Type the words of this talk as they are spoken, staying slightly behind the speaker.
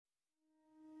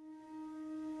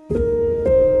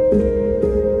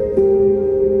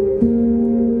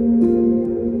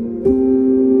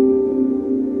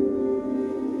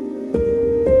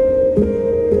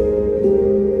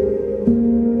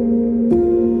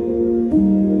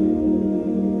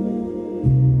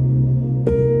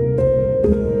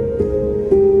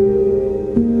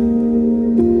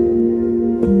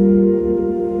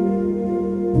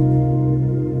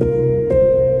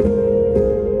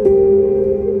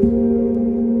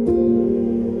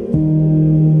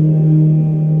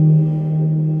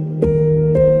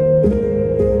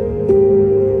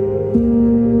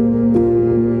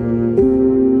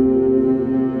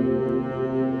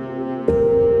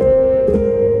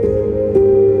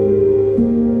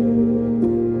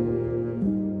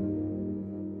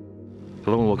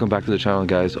back to the channel,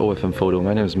 guys. OFM Photo.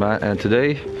 My name is Matt, and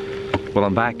today, well,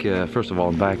 I'm back. First of all,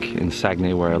 I'm back in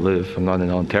Saguenay where I live. I'm not in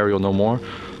Ontario no more,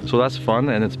 so that's fun.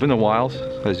 And it's been a while.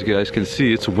 As you guys can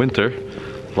see, it's winter,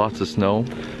 lots of snow.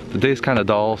 The day's kind of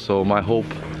dull, so my hope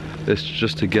is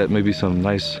just to get maybe some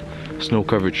nice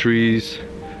snow-covered trees.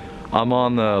 I'm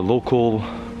on the local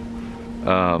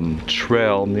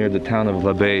trail near the town of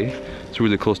Lowepro. It's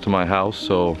really close to my house,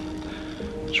 so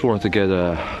just wanted to get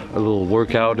a little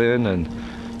workout in and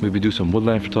maybe do some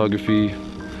woodland photography.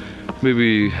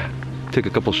 Maybe take a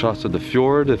couple shots of the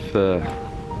fjord if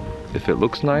it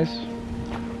looks nice.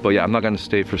 But yeah, I'm not gonna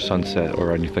stay for sunset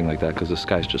or anything like that because the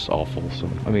sky's just awful. So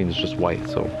I mean, it's just white.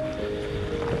 So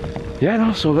yeah,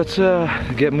 no. So let's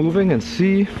get moving and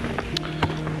see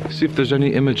if there's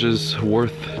any images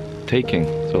worth taking.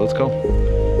 So let's go.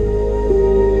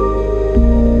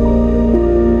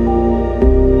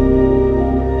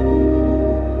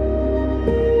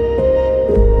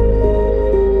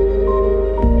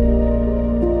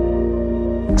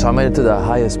 So I made it to the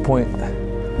highest point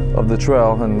of the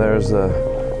trail, and there's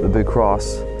the big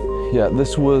cross. Yeah,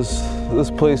 this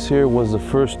place here was the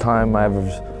first time I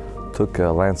ever took a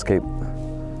landscape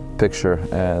picture,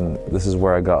 and this is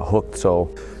where I got hooked. So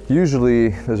usually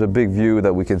there's a big view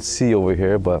that we can see over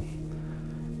here, but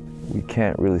we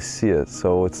can't really see it.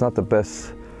 So it's not the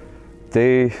best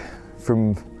day for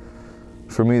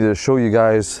me to show you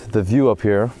guys the view up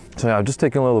here. So yeah, I'm just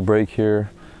taking a little break here.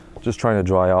 Just trying to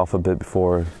dry off a bit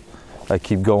before I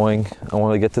keep going. I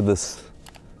want to get to this.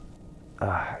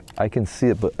 I can see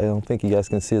it, but I don't think you guys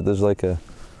can see it. There's like a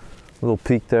little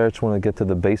peak there. I just want to get to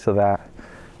the base of that.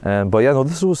 But yeah, no,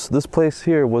 this place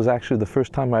here was actually the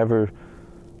first time I ever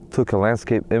took a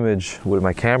landscape image with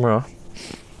my camera.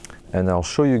 And I'll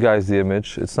show you guys the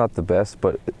image. It's not the best,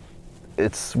 but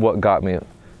it's what got me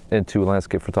into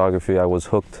landscape photography. I was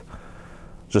hooked.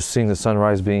 Just seeing the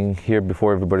sunrise, being here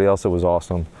before everybody else, it was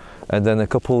awesome. And then a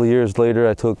couple of years later,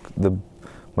 I took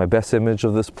my best image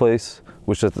of this place,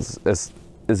 which is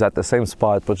at the same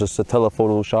spot, but just a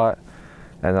telephoto shot.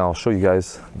 And I'll show you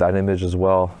guys that image as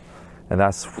well. And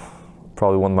that's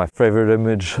probably one of my favorite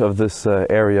images of this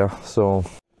area. So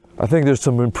I think there's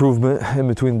some improvement in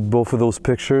between both of those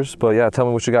pictures. But yeah, tell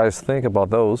me what you guys think about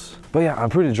those. But yeah, I'm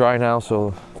pretty dry now,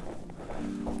 so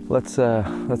let's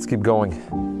keep going.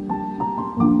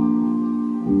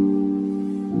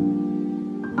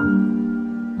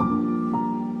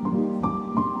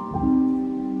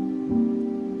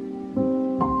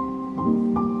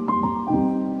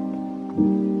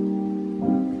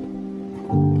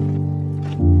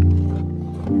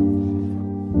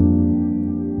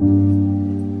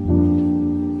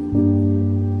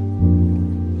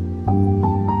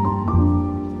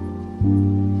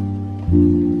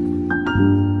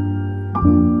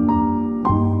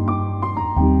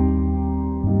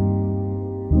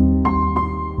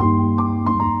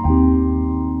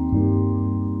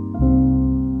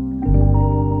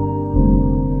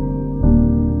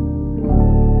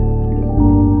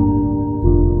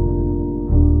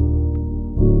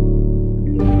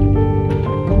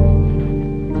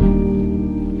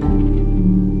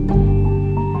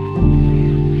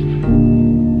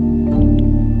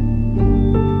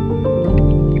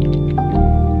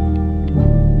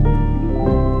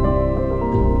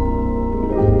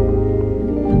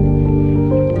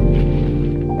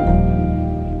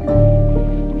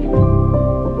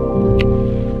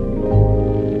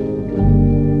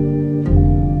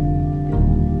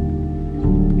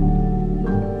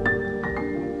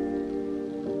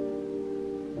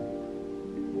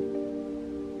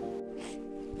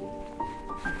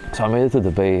 So I made it to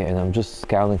the bay, and I'm just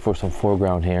scouting for some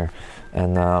foreground here.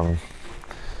 And I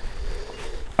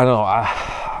don't know,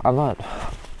 I'm not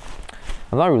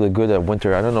really good at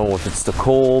winter. I don't know if it's the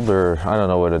cold or I don't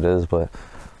know what it is, but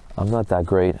I'm not that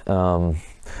great. So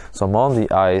I'm on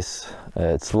the ice.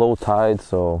 It's low tide,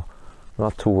 so I'm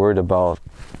not too worried about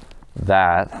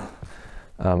that.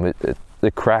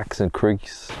 It cracks and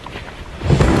creaks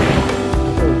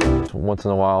once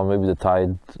in a while. Maybe the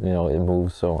tide, you know, it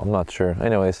moves, so I'm not sure.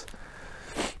 Anyways,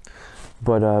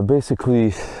 but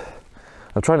basically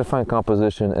I'm trying to find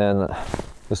composition, and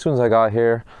as soon as I got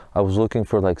here I was looking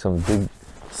for like some big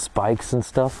spikes and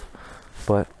stuff,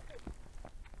 but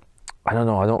I don't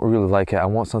know, I don't really like it. I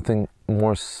want something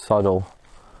more subtle.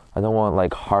 I don't want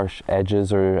like harsh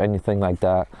edges or anything like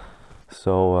that.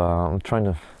 So I'm trying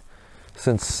to,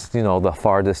 since you know the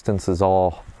far distance is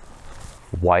all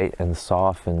white and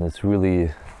soft, and it's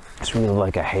really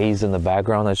like a haze in the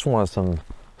background, I just want some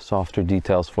softer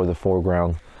details for the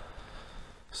foreground.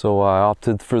 So I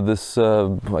opted for this,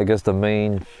 I guess the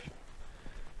main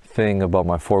thing about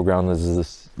my foreground is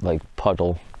this like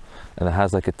puddle. and it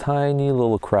has like a tiny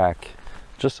little crack,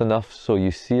 just enough so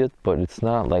you see it, but it's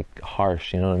not like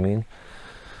harsh, you know what I mean?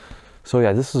 So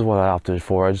yeah, this is what I opted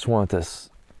for. I just wanted this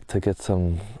to get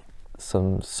some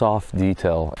soft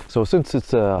detail. So since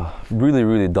it's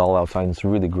really dull outside, it's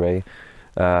really gray,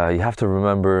 you have to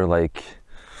remember, like,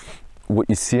 what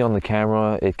you see on the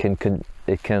camera, it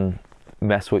can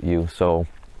mess with you. So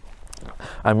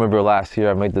I remember last year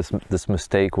I made this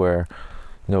mistake where,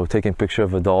 you know, taking a picture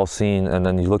of a dull scene, and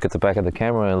then you look at the back of the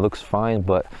camera and it looks fine,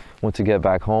 but once you get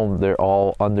back home, they're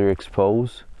all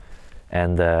underexposed,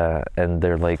 and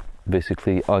they're like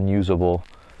basically unusable.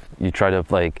 You try to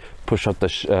like push up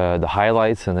the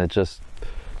highlights, and it just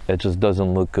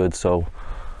doesn't look good. So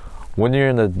when you're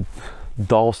in a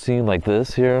dull scene like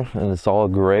this here, and it's all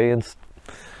gray and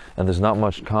there's not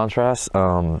much contrast,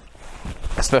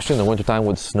 especially in the wintertime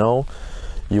with snow,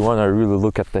 you want to really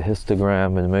look at the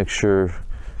histogram and make sure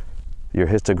your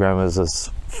histogram is as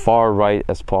far right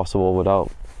as possible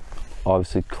without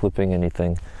obviously clipping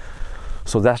anything.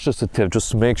 So that's just a tip.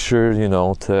 Just make sure, you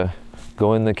know, to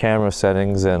go in the camera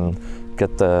settings and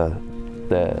get the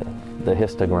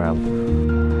histogram.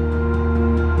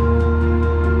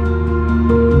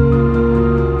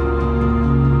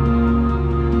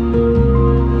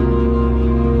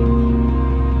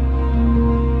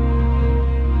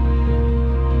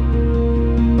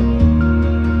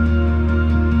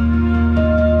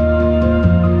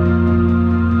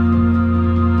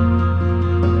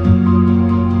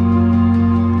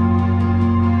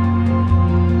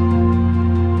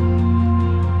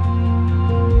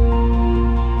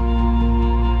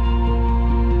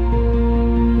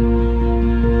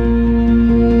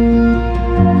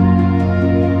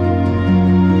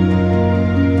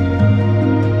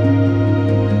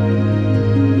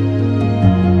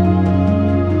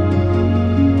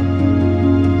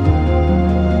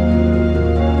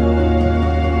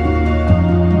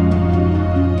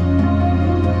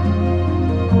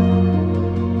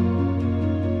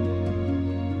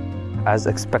 As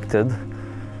expected,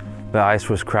 the ice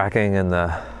was cracking, and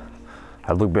I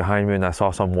looked behind me and I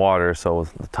saw some water, so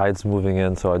the tide's moving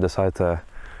in, so I decided to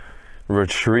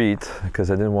retreat because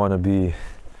I didn't want to be,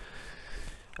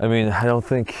 I mean, I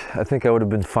think I would have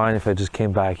been fine if I just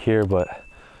came back here, but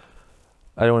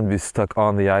I don't want to be stuck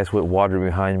on the ice with water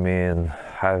behind me and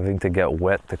having to get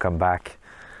wet to come back.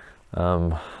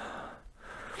 So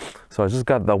I just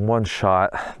got that one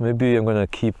shot. Maybe I'm gonna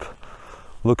keep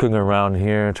looking around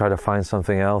here and try to find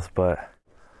something else, but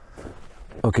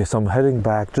okay, so I'm heading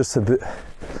back just a bit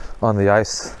on the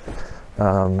ice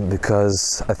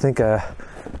because I think I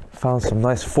found some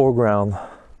nice foreground.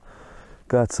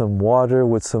 Got some water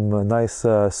with some nice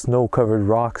snow-covered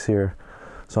rocks here,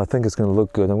 so I think it's gonna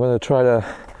look good. I'm gonna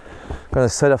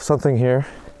set up something here.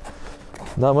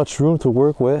 Not much room to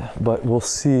work with, but we'll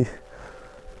see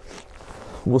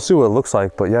what it looks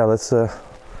like. But yeah, let's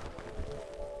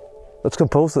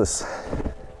compose this.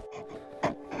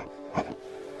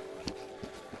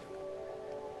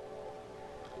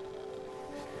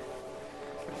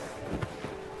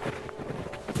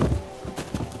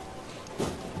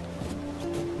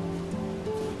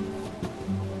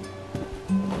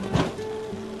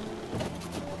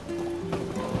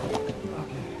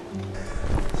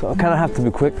 So I kind of have to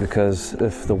be quick because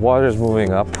if the water is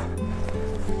moving up,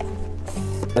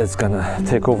 it's gonna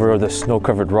take over the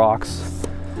snow-covered rocks.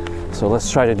 So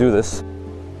let's try to do this.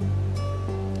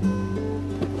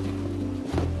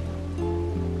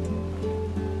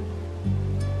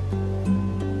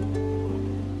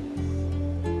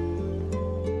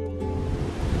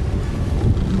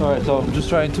 Alright, so I'm just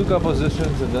trying two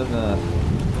compositions, and then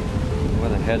I'm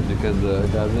gonna head because I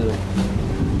got a bit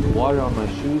of water on my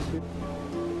shoes here.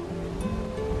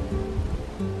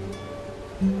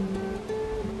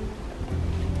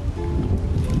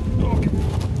 Okay,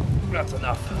 that's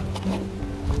enough.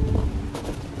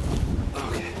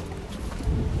 Okay.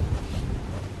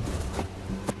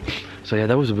 So yeah,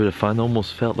 that was a bit of fun.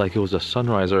 Almost felt like it was a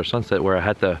sunrise or a sunset where I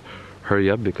had to hurry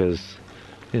up because,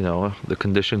 you know, the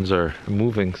conditions are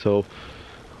moving. So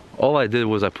all I did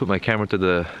was I put my camera to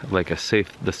the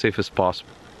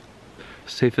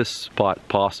safest spot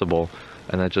possible,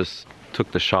 and I just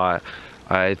took the shot.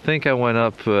 I think I went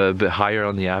up a bit higher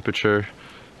on the aperture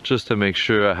just to make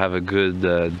sure I have a good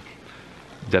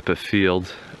depth of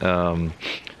field.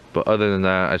 But other than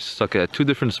that, I stuck it at two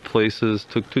different places,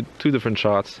 took two different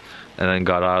shots, and then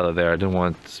got out of there. I didn't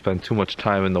want to spend too much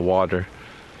time in the water,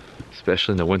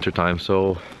 especially in the winter time.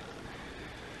 So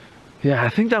yeah, I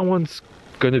think that one's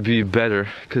gonna be better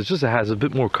because just it has a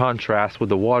bit more contrast with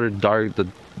the water dark.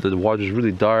 The water's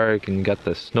really dark, and you got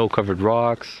the snow-covered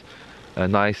rocks. a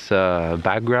nice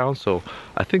background, so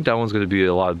I think that one's going to be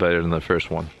a lot better than the first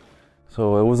one.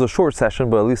 So it was a short session,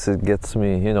 but at least it gets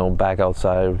me, you know, back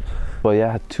outside. But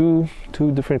yeah, two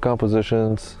different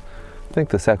compositions. I think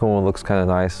the second one looks kind of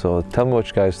nice, so tell me what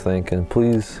you guys think, and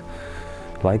please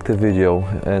like the video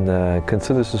and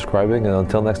consider subscribing, and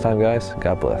until next time guys,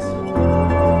 God bless.